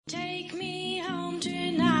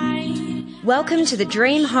Welcome to the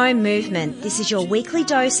Dream Home Movement. This is your weekly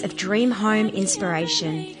dose of dream home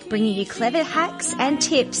inspiration, bringing you clever hacks and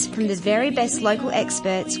tips from the very best local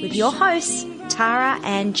experts with your hosts, Tara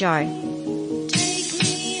and Joe.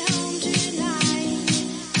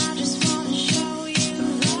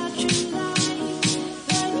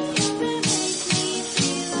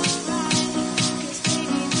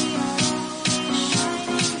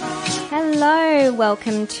 Hello,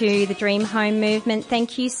 welcome to the Dream Home Movement.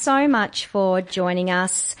 Thank you so much for joining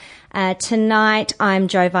us. Tonight, I'm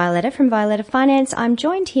Joe Violetta from Violetta Finance. I'm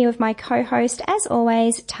joined here with my co-host, as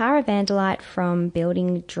always, Tara Vanderlight from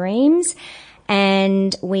Building Dreams.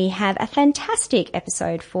 And we have a fantastic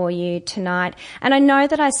episode for you tonight. And I know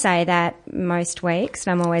that I say that most weeks,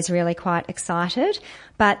 and I'm always really quite excited,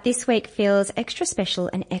 but this week feels extra special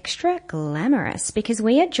and extra glamorous because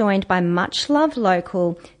we are joined by much-loved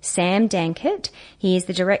local Sam Danckert. He is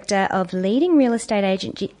the director of leading real estate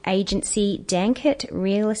agency Danckert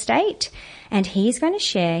Real Estate, and he's going to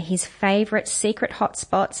share his favourite secret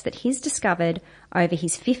hotspots that he's discovered over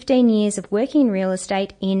his 15 years of working in real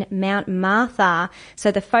estate in Mount Martha.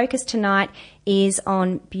 So the focus tonight is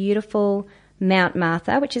on beautiful Mount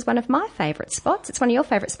Martha, which is one of my favourite spots. It's one of your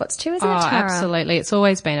favourite spots too, isn't it, Tara? Absolutely. It's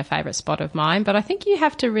always been a favourite spot of mine, but I think you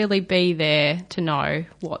have to really be there to know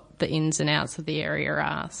what the ins and outs of the area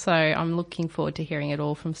are. So I'm looking forward to hearing it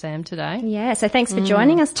all from Sam today. Yeah, so thanks for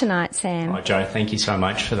joining us tonight, Sam. Hi, Joe. Thank you so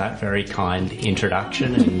much for that very kind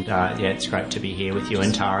introduction. And it's great to be here with you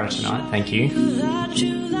and Tara tonight. Thank you.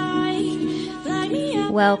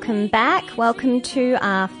 Welcome back. Welcome to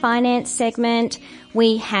our finance segment.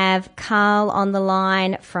 We have Carl on the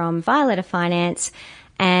line from Violetta Finance,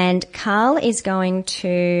 and Carl is going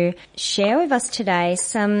to share with us today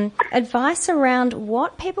some advice around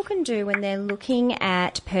what people can do when they're looking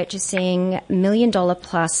at purchasing $1 million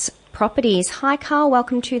plus properties. Hi, Carl.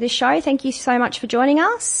 Welcome to the show. Thank you so much for joining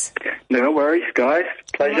us. No worries, guys.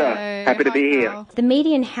 Pleasure. Hello. Happy to be Carl. here. The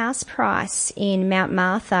median house price in Mount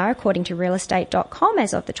Martha, according to realestate.com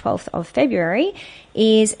as of the 12th of February,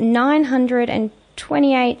 is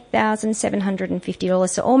 $928,750,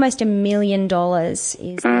 so almost $1 million is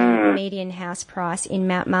the median house price in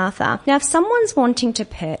Mount Martha. Now, if someone's wanting to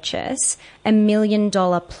purchase $1 million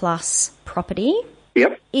plus property,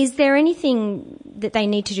 Yep. is there anything that they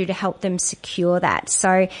need to do to help them secure that?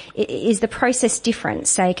 So is the process different,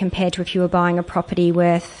 say, compared to if you were buying a property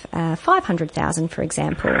worth $500,000, for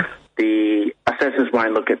example? The assessors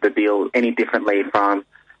won't look at the deal any differently from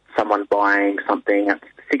someone buying something at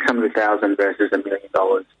 $600,000 versus $1 million.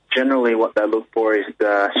 Generally, what they look for is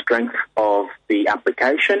the strength of the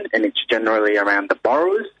application, and it's generally around the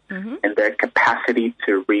borrowers and their capacity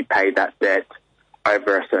to repay that debt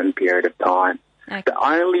over a certain period of time. Okay. The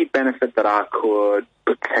only benefit that I could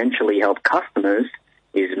potentially help customers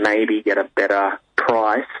is maybe get a better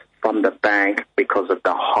price from the bank because of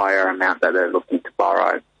the higher amount that they're looking to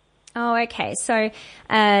borrow. Oh, okay. So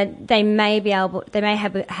they may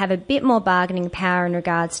have a bit more bargaining power in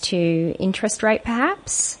regards to interest rate,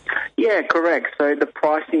 perhaps? Yeah, correct. So the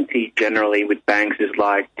pricing tier generally with banks is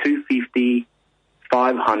like $250,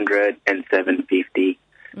 $500, and $750.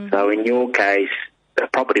 So in your case, the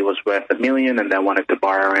property was worth $1 million and they wanted to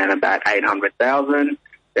borrow around about $800,000,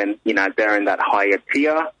 then, they're in that higher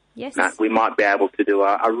tier. Yes. We might be able to do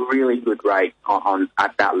a really good rate on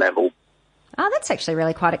at that level. Oh, that's actually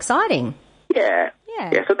really quite exciting. Yeah.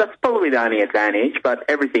 So that's probably the only advantage, but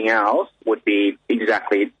everything else would be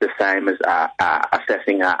exactly the same as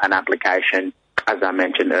assessing an application, as I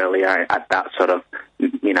mentioned earlier, at that sort of,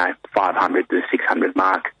 500 to 600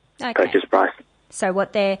 mark purchase price. So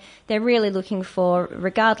what they're really looking for,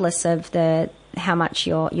 regardless of how much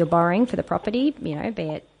you're borrowing for the property, be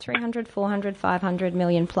it 300, 400, 500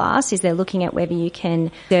 million plus, is they're looking at whether you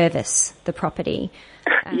can service the property.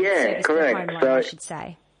 Yeah, correct. The home loan, I should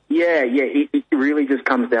say. Yeah. It really just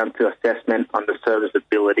comes down to assessment on the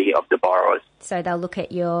serviceability of the borrowers. So they'll look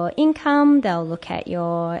at your income, they'll look at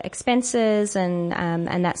your expenses and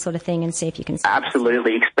that sort of thing, and see if you can.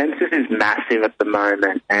 Absolutely, expenses is massive at the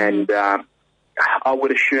moment, and I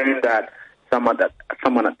would assume that someone at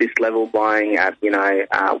this level buying at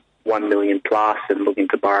 1 million plus and looking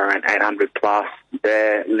to borrow around 800 plus,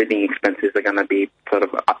 their living expenses are going to be sort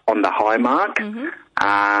of on the high mark.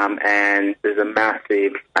 And there's a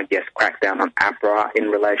massive, crackdown on APRA in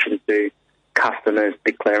relation to customers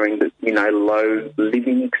declaring that, low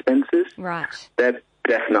living expenses. Right. They'd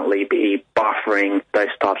definitely be buffering those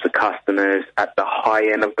types of customers at the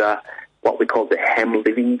high end of the what we call the HEM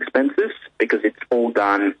living expenses, because it's all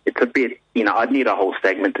done. It's a bit, I'd need a whole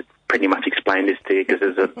segment to pretty much explain this to you because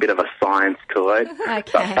there's a bit of a science to it.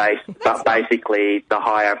 Okay. But basically, the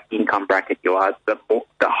higher income bracket you are, the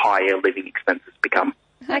higher living expenses become.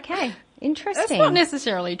 Okay. Interesting. That's not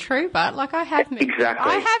necessarily true, but I have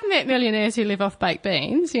met millionaires who live off baked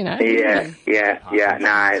beans, Yeah.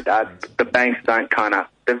 No, the banks don't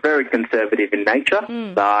they're very conservative in nature,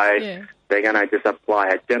 so they're going to just apply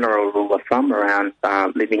a general rule of thumb around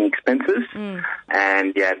living expenses,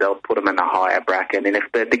 and they'll put them in a higher bracket. And if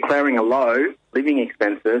they're declaring a low living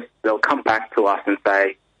expenses, they'll come back to us and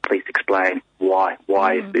say, please explain why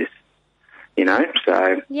is this?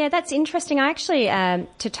 So... Yeah, that's interesting. I actually,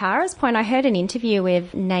 to Tara's point, I heard an interview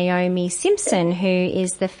with Naomi Simpson, who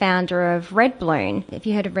is the founder of Red Balloon. Have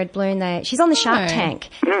you heard of Red Balloon? She's on the Shark Tank.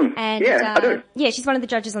 And, I do. Yeah, she's one of the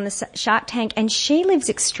judges on the Shark Tank, and she lives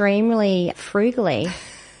extremely frugally.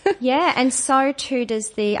 Yeah, and so too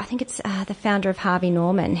does I think it's the founder of Harvey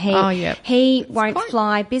Norman. He won't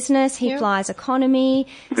fly business, he flies economy.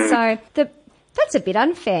 So that's a bit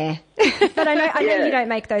unfair. But I know you don't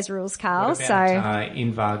make those rules, Carl. What about,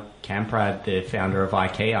 Ingvar Kamprad, the founder of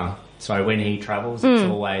IKEA? So when he travels, it's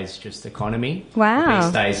always just economy. Wow. If he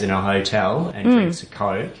stays in a hotel and drinks a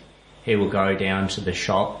Coke, he will go down to the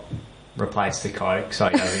shop, replace the Coke so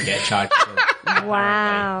he doesn't get charged for it.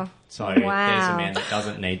 Wow. So there's a man that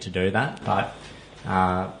doesn't need to do that, but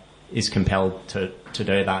is compelled to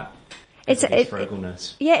do that. It's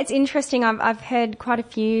frugalness. It's interesting. I've heard quite a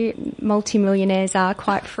few multimillionaires are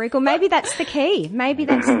quite frugal. Maybe that's the key. Maybe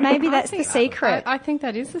that's the secret. I think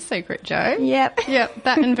that is the secret, Jo. Yep.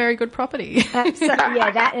 That and very good property.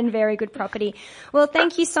 That and very good property. Well,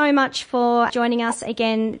 thank you so much for joining us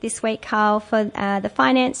again this week, Carl, for the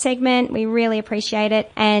finance segment. We really appreciate it,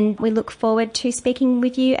 and we look forward to speaking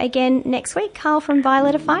with you again next week, Carl from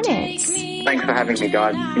Violetta Finance. Thanks for having me,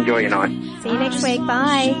 guys. Enjoy your night. See you next week.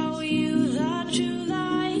 Bye.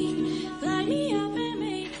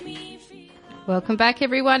 Welcome back,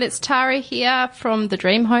 everyone. It's Tara here from the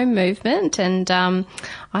Dream Home Movement, and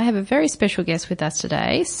I have a very special guest with us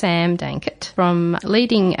today, Sam Danckert from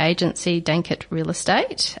leading agency Danckert Real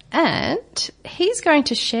Estate, and he's going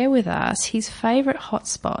to share with us his favourite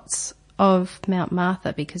hotspots of Mount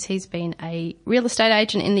Martha because he's been a real estate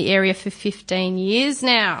agent in the area for 15 years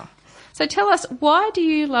now. So tell us, why do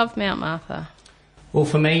you love Mount Martha? Well,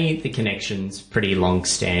 for me, the connection's pretty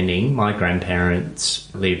long-standing. My grandparents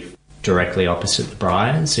live directly opposite the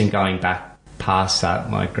Briars, and going back past that,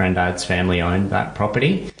 my granddad's family owned that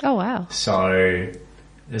property. Oh, wow. So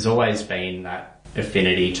there's always been that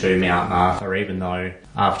affinity to Mount Martha, even though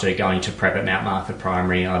after going to prep at Mount Martha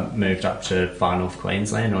Primary, I moved up to Far North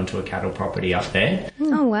Queensland onto a cattle property up there.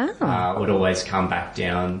 Oh, wow. Would always come back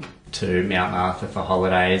down to Mount Martha for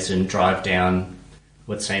holidays and drive down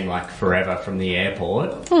what seemed like forever from the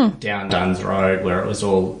airport down Duns Road, where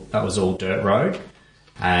that was all dirt road.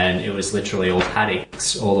 And it was literally all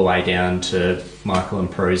paddocks all the way down to Michael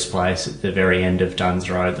and Prue's place at the very end of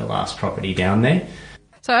Duns Road, the last property down there.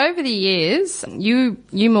 So over the years, you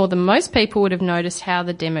more than most people would have noticed how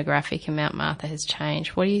the demographic in Mount Martha has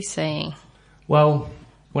changed. What are you seeing? Well,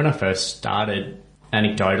 when I first started,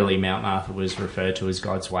 anecdotally, Mount Martha was referred to as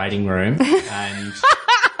God's waiting room. And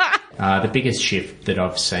the biggest shift that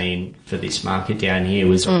I've seen for this market down here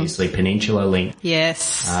was obviously Peninsula Link.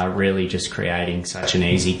 Yes. Really just creating such an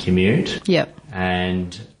easy commute. Yep.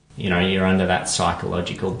 And, you're under that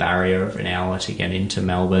psychological barrier of an hour to get into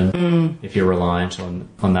Melbourne if you're reliant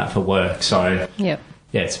on that for work. So, yeah,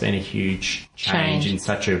 it's been a huge change in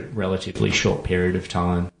such a relatively short period of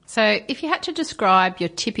time. So if you had to describe your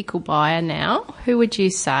typical buyer now, who do you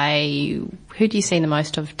see the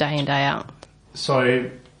most of day in, day out?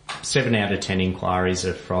 So 7 out of 10 inquiries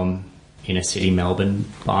are from inner city Melbourne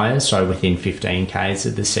buyers, so within 15 k's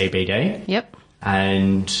of the CBD. Yep.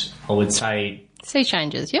 And I would say... Sea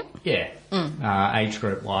changes, yep. Yeah. Age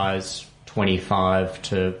group wise, 25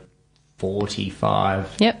 to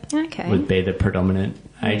 45 yep. Okay. would be the predominant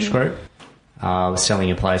age group. I was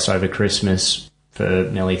selling a place over Christmas for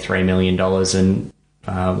nearly $3 million,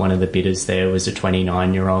 and one of the bidders there was a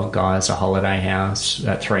 29-year-old guy as a holiday house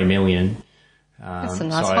at $3 million. That's a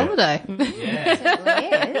nice holiday.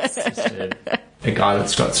 Yeah. It is. Just a guy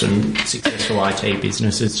that's got some successful IT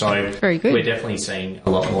businesses. So very good. We're definitely seeing a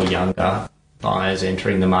lot more younger buyers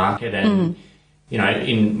entering the market. And,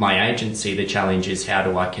 in my agency, the challenge is how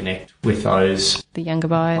do I connect with the younger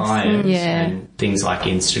buyers. And things like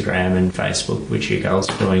Instagram and Facebook, which you girls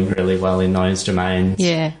are doing really well in those domains.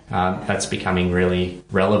 Yeah. That's becoming really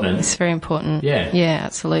relevant. It's very important. Yeah. Yeah,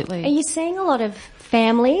 absolutely. Are you seeing a lot of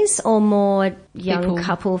families or more young People.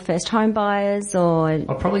 couple first home buyers or...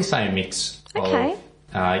 I'd probably say a mix Okay.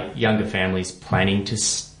 of younger families planning to...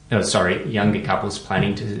 younger couples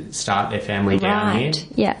planning to start their family down here. Right,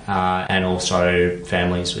 yeah. And also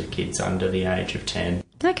families with kids under the age of 10.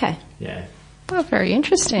 Okay. Yeah. Oh, very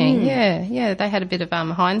interesting. Yeah. They had a bit of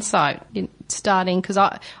hindsight in starting, because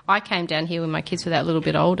I came down here when my kids were that little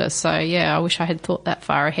bit older. So, yeah, I wish I had thought that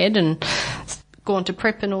far ahead and gone to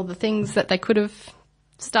prep and all the things that they could have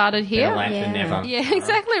started here. Better late than never. Yeah,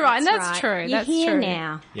 exactly right. And that's right. true. You're That's here true.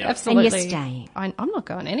 now. Yeah. Absolutely. And you're staying. I'm not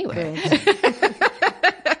going anywhere.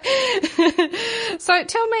 So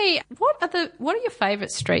tell me, what are your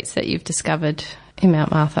favourite streets that you've discovered in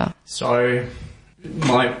Mount Martha? So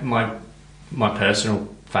my personal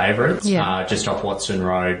favourites are just off Watson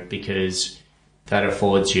Road, because that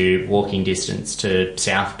affords you walking distance to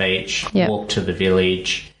South Beach, walk to the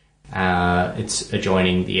village. It's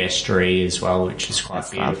adjoining the estuary as well, which is quite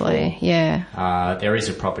beautiful. Lovely, yeah. There is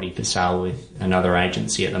a property for sale with another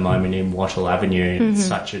agency at the moment in Wattle Avenue. It's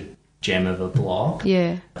such a gem of a block.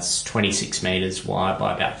 Yeah. It's 26 metres wide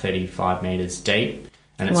by about 35 metres deep,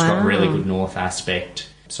 and it's got really good north aspect.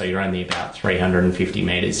 So you're only about 350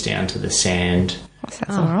 metres down to the sand.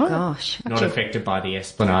 That's all right. Gosh. Not affected by the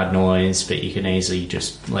Esplanade noise, but you can easily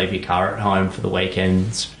just leave your car at home for the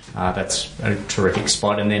weekends. That's a terrific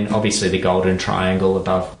spot. And then obviously the Golden Triangle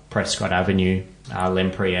above Prescott Avenue,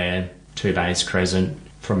 Lempriere, Two Bays Crescent.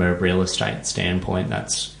 From a real estate standpoint,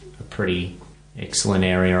 that's a pretty excellent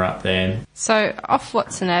area up there. So off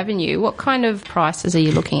Watson Avenue, what kind of prices are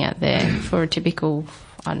you looking at there for a typical,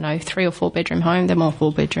 3 or 4 bedroom home? They're more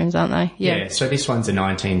 4 bedrooms, aren't they? Yeah, so this one's a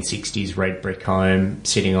 1960s red brick home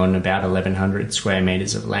sitting on about 1,100 square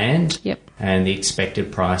metres of land. Yep. And the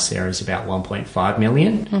expected price there is about 1.5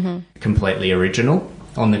 million. Completely original.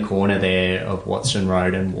 On the corner there of Watson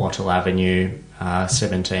Road and Wattle Avenue,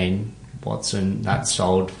 17 Watson, that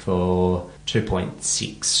sold for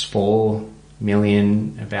 2.64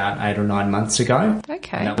 million about 8 or 9 months ago.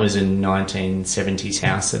 Okay. And that was a 1970s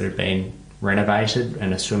house that had been renovated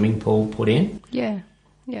and a swimming pool put in. Yeah.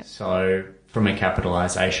 So from a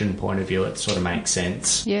capitalisation point of view, it sort of makes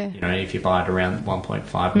sense. Yeah. You know, if you buy it around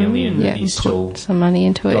 1.5 million, you still put some money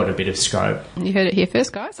into got it. a bit of scope. You heard it here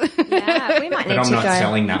first, guys. Yeah, we might need But I'm to not go.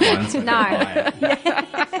 selling that one. So No. buy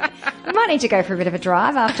it. We might need to go for a bit of a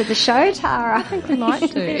drive after the show, Tara. I think we might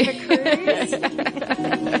do. Bit of a cruise. Take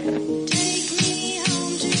me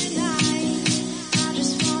home tonight. I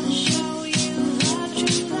just wanna show you the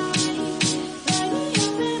true light. Let me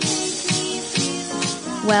up and make me feel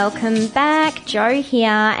alright. Welcome back. Jo here,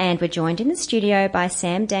 and we're joined in the studio by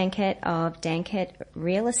Sam Danckert of Danckert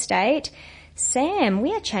Real Estate. Sam,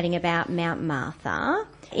 we are chatting about Mount Martha.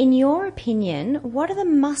 In your opinion, what are the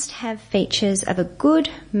must-have features of a good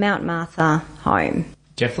Mount Martha home?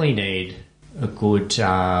 Definitely need a good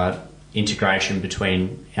integration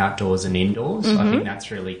between outdoors and indoors. I think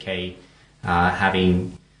that's really key.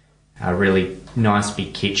 Having a really nice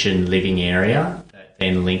big kitchen living area that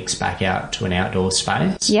then links back out to an outdoor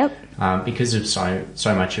space. Yep. Because of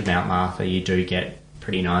so much of Mount Martha, you do get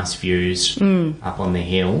pretty nice views up on the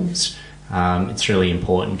hills. It's really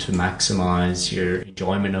important to maximise your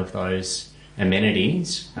enjoyment of those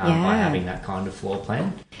amenities by having that kind of floor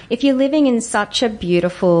plan. If you're living in such a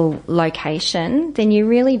beautiful location, then you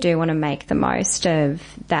really do want to make the most of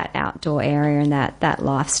that outdoor area and that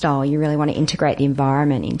lifestyle. You really want to integrate the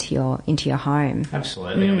environment into your home.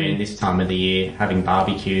 Absolutely. I mean, this time of the year, having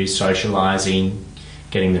barbecues, socialising,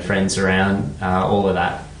 getting the friends around, all of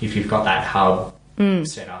that. If you've got that hub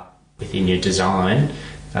set up within your design,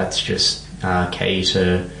 that's just key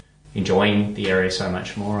to enjoying the area so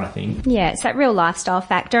much more, I think. Yeah, it's that real lifestyle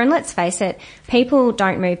factor. And let's face it, people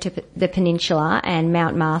don't move to the peninsula and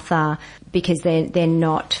Mount Martha because they're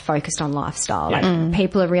not focused on lifestyle. Like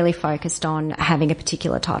people are really focused on having a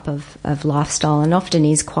particular type of lifestyle, and often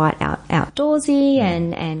is quite outdoorsy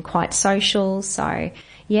and quite social. So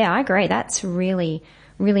yeah, I agree. That's really,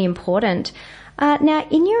 really important. Now,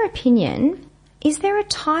 in your opinion, is there a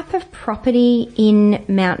type of property in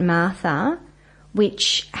Mount Martha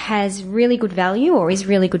which has really good value or is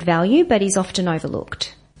really good value but is often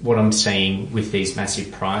overlooked? What I'm seeing with these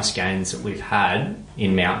massive price gains that we've had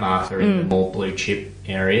in Mount Martha in the more blue chip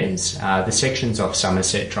areas, the sections off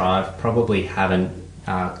Somerset Drive probably haven't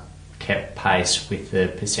kept pace with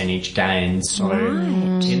the percentage gains. So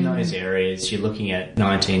in those areas, you're looking at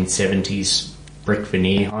 1970s brick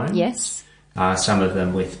veneer homes. Yes. Some of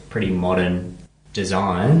them with pretty modern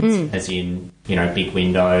designs, as in, big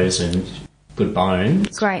windows and good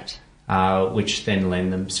bones. Great. Which then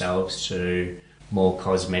lend themselves to more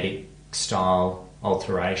cosmetic style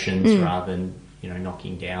alterations rather than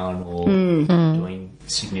knocking down or doing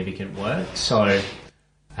significant work. So,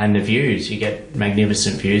 and the views, you get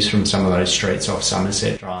magnificent views from some of those streets off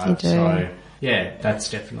Somerset Drive. You do. So, yeah, that's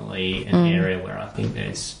definitely an area where I think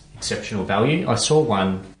there's exceptional value. I saw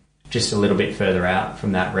one just a little bit further out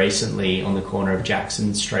from that recently on the corner of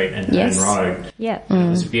Jackson Street and Yes. Herne Road. Yeah. And it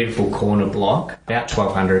was a beautiful corner block, about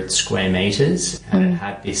 1,200 square metres, and it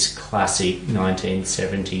had this classic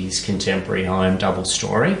 1970s contemporary home, double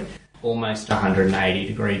storey, almost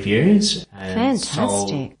 180-degree views. And sold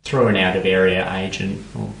Fantastic. through an out-of-area agent,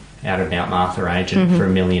 or out of Mount Martha agent, for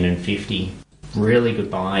 $1,050,000. Really good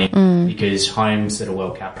buying because homes that are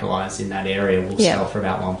well capitalised in that area will Yeah. sell for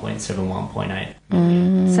about 1.7, 1.8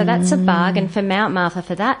 million. So that's a bargain for Mount Martha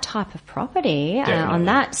for that type of property on Definitely.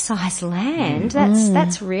 that size land.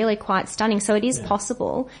 That's really quite stunning. So it is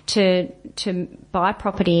possible to buy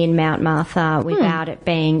property in Mount Martha without it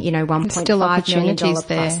being, $1.5 still million opportunities plus.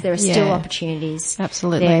 there. There are still Yeah. opportunities.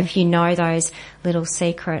 Absolutely. There if you know those little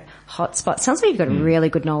secret hotspots. Sounds like you've got really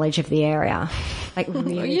good knowledge of the area. Like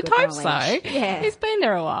really You'd good hope so. knowledge. Yeah. He's been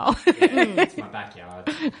there a while. It's my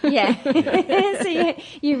backyard. Yeah. So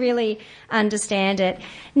you really understand it.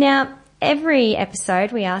 Now, every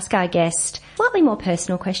episode we ask our guest a slightly more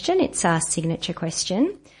personal question. It's our signature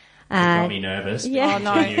question. Got me nervous. yeah.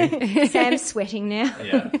 Oh, no. Sam's sweating now.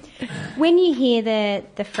 Yeah. When you hear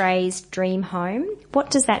the phrase dream home, what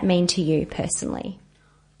does that mean to you personally?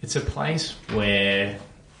 It's a place where,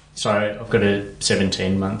 so I've got a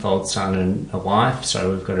 17-month-old son and a wife, so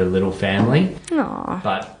we've got a little family. Aww.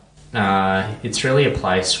 But it's really a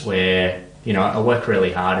place where, I work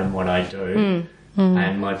really hard in what I do.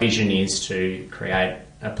 And my vision is to create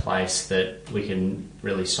a place that we can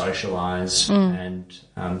really socialise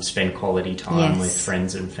and spend quality time Yes. with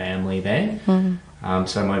friends and family there.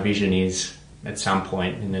 So my vision is at some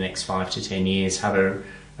point in the next 5 to 10 years have a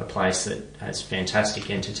place that has fantastic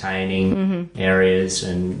entertaining areas,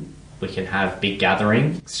 and we can have big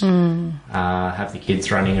gatherings, have the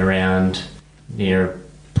kids running around near a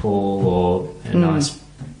pool or a nice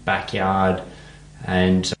backyard,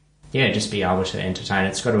 and just be able to entertain.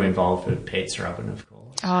 It's got to involve a pizza oven, of course.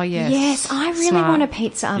 Oh, yes. Yes, I really Smart. want a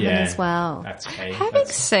pizza oven as well. That's key. Having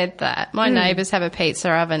said that, my neighbours have a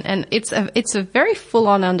pizza oven, and it's a very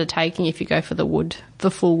full-on undertaking if you go for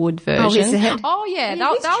the full wood version. Oh, is it? Oh, yeah. Yeah,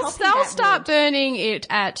 who's chopping They'll that start wood? burning it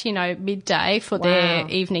at, midday for their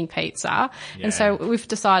evening pizza. Yeah. And so we've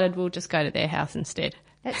decided we'll just go to their house instead.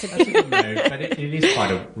 That's a That's a good move, but it is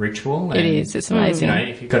quite a ritual. It and, is. It's amazing.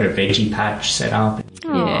 if you've got a veggie patch set up, and you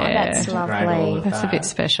can Oh, Yeah. that's integrate all lovely. of That's a that. bit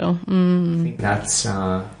special. I think that's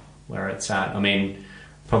where it's at. I mean,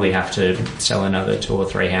 probably have to sell another 2 or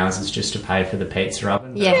 3 houses just to pay for the pizza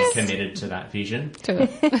oven. But Yes. I'm committed to that vision.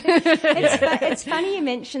 It's funny you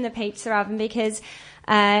mention the pizza oven because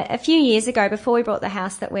a few years ago, before we bought the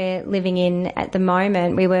house that we're living in at the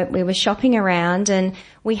moment, we were shopping around and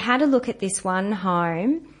we had a look at this one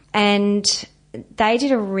home, and they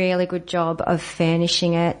did a really good job of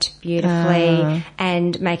furnishing it beautifully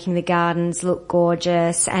and making the gardens look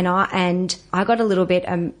gorgeous. And I got a little bit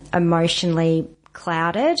emotionally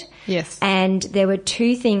clouded. Yes. And there were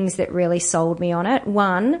 2 things that really sold me on it.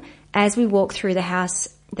 One, as we walked through the house,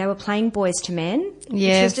 they were playing Boys to Men. Which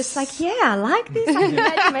Yes. was just like, yeah, I like this. I can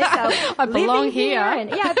imagine myself I belong living here. And,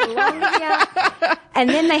 I belong here. And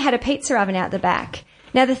then they had a pizza oven out the back.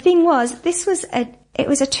 Now the thing was, it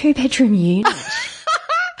was a 2-bedroom unit.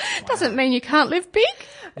 Doesn't mean you can't live big.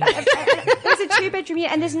 It was a 2-bedroom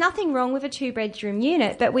unit, and there's nothing wrong with a 2-bedroom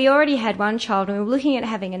unit, but we already had one child and we were looking at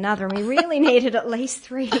having another, and we really needed at least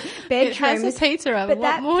 3 bedrooms. It has a pizza oven. But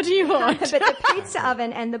What more do you want? But the pizza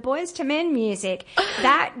oven and the Boys to Men music,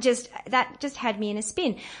 that just had me in a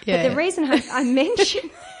spin. Yeah. But the reason I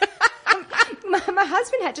mentioned my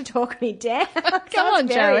husband had to talk me down. Come on,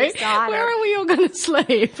 Joey. Where are we all going to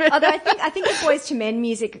sleep? Although I think the Boys to Men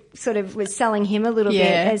music sort of was selling him a little bit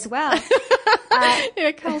Yeah. as well.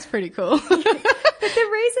 Yeah, Carl's pretty cool. But the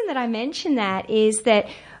reason that I mention that is that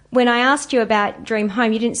when I asked you about Dream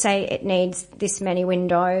Home, you didn't say it needs this many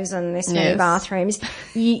windows and this many Yes. bathrooms.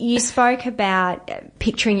 You spoke about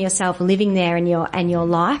picturing yourself living there and your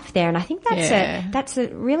life there, and I think that's a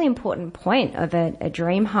really important point of a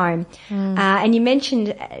dream home. And you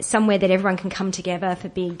mentioned somewhere that everyone can come together for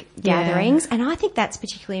big gatherings, and I think that's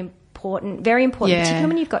particularly important important, very important, Yeah. particularly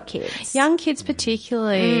when you've got kids. Young kids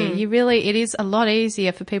particularly, it is a lot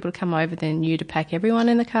easier for people to come over than you to pack everyone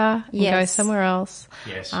in the car and go Yes. somewhere else.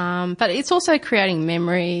 Yes. But it's also creating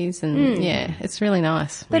memories and it's really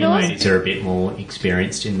nice. But You also- ladies are a bit more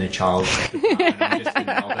experienced in the child department. I'm just a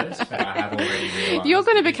novice, but I have already realised You're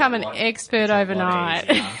going to it is become a an lot- expert it's a lot overnight.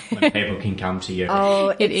 easier when people can come to you. Oh,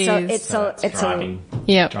 It it's a, is. it's So a, that's it's driving,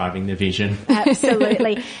 Yep. driving the vision.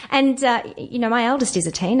 Absolutely. And, my eldest is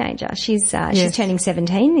a teenager. She's turning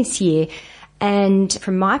 17 this year. And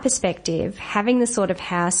from my perspective, having the sort of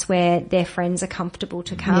house where their friends are comfortable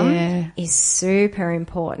to come Yeah. is super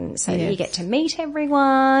important. So that you Yes. get to meet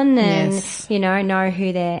everyone and, Yes. know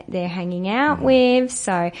who they're hanging out with.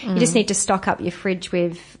 So you just need to stock up your fridge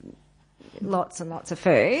with lots and lots of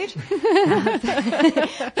food.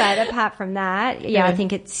 But apart from that, I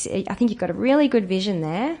think you've got a really good vision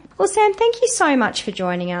there. Well, Sam, thank you so much for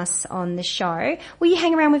joining us on the show. Will you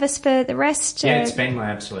hang around with us for the rest? Yeah, it's been my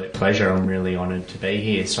absolute pleasure. I'm really honoured to be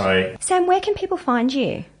here. So, Sam, where can people find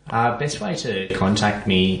you? best way to contact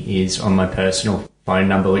me is on my personal phone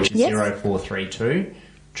number, which is Yes. 0432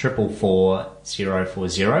 444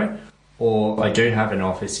 040. Or I do have an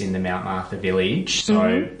office in the Mount Martha Village,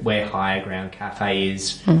 so where Higher Ground Cafe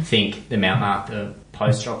is, think the Mount Martha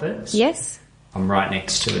Post Office. Yes. I'm right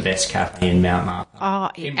next to the best cafe in Mount Martha. Oh,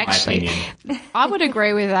 in my actually, opinion. I would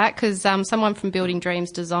agree with that because someone from Building Dreams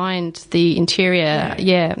designed the interior.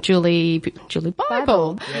 Yeah, Julie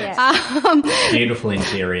Bible. Yes. Beautiful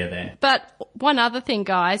interior there. But one other thing,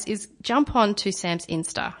 guys, is jump on to Sam's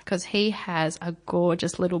Insta because he has a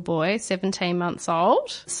gorgeous little boy, 17 months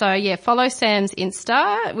old. So, yeah, follow Sam's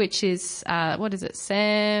Insta, which is, what is it,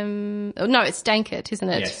 Sam? Oh, no, it's Danckert, isn't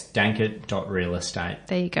it? Yes, Danckert.realestate.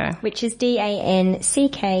 There you go. Which is DANCKERT.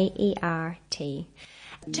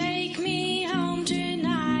 Take me home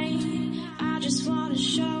tonight. I just wanna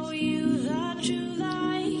show you the true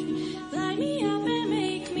light. Light me up and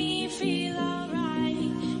make me feel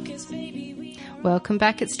alright. 'Cause baby, we Welcome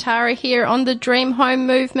back. It's Tara here on the Dream Home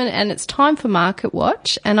Movement and it's time for Market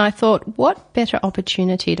Watch. And I thought, what better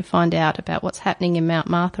opportunity to find out about what's happening in Mount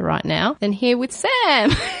Martha right now than here with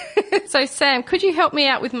Sam. So Sam, could you help me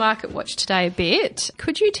out with Market Watch today a bit?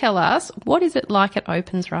 Could you tell us what is it like at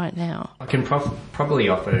Opens right now? I can probably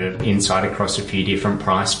offer insight across a few different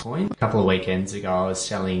price points. A couple of weekends ago, I was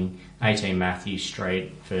selling 18 Matthew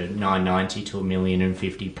Street for $990 to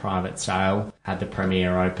 $1,050,000 private sale. Had the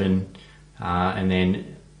Premier open, and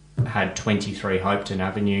then had 23 Hopeton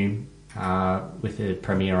Avenue with the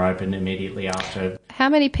Premier open immediately after. How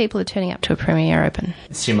many people are turning up to a Premier Open?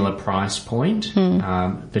 Similar price point,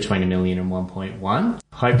 between $1 million and 1.1.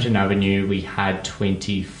 Hopeton Avenue, we had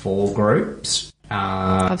 24 groups.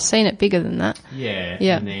 I've seen it bigger than that. Yeah.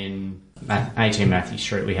 Yeah. And then 18 Matthew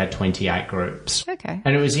Street, we had 28 groups. Okay.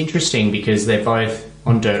 And it was interesting because they're both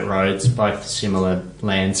on dirt roads, both similar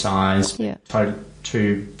land size, Yeah.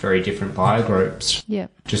 two very different buyer groups, Yeah.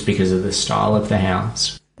 just because of the style of the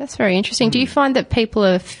house. That's very interesting. Do you find that people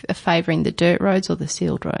are favouring the dirt roads or the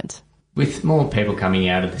sealed roads? With more people coming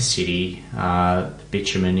out of the city, the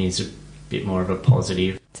bitumen is a bit more of a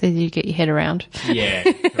positive. It's easy to get your head around. Yeah,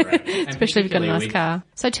 correct. And Especially if you've got a nice particularly with- car.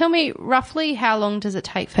 So tell me, roughly, how long does it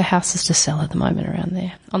take for houses to sell at the moment around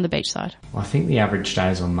there on the beachside? I think the average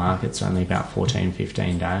days on market's only about 14,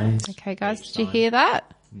 15 days. Okay, guys, did you hear that?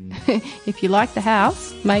 If you like the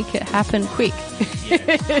house, make it happen quick.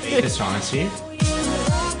 Yeah, be decisive.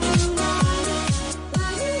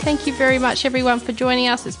 Thank you very much, everyone, for joining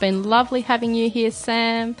us. It's been lovely having you here,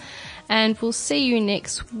 Sam. And we'll see you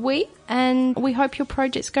next week. And we hope your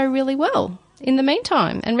projects go really well in the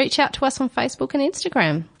meantime. And reach out to us on Facebook and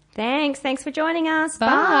Instagram. Thanks for joining us.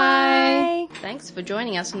 Bye. Thanks for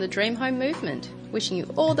joining us on the Dream Home Movement. Wishing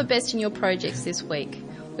you all the best in your projects this week.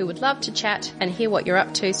 We would love to chat and hear what you're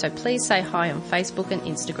up to, so please say hi on Facebook and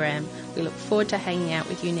Instagram. We look forward to hanging out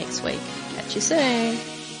with you next week. Catch you soon.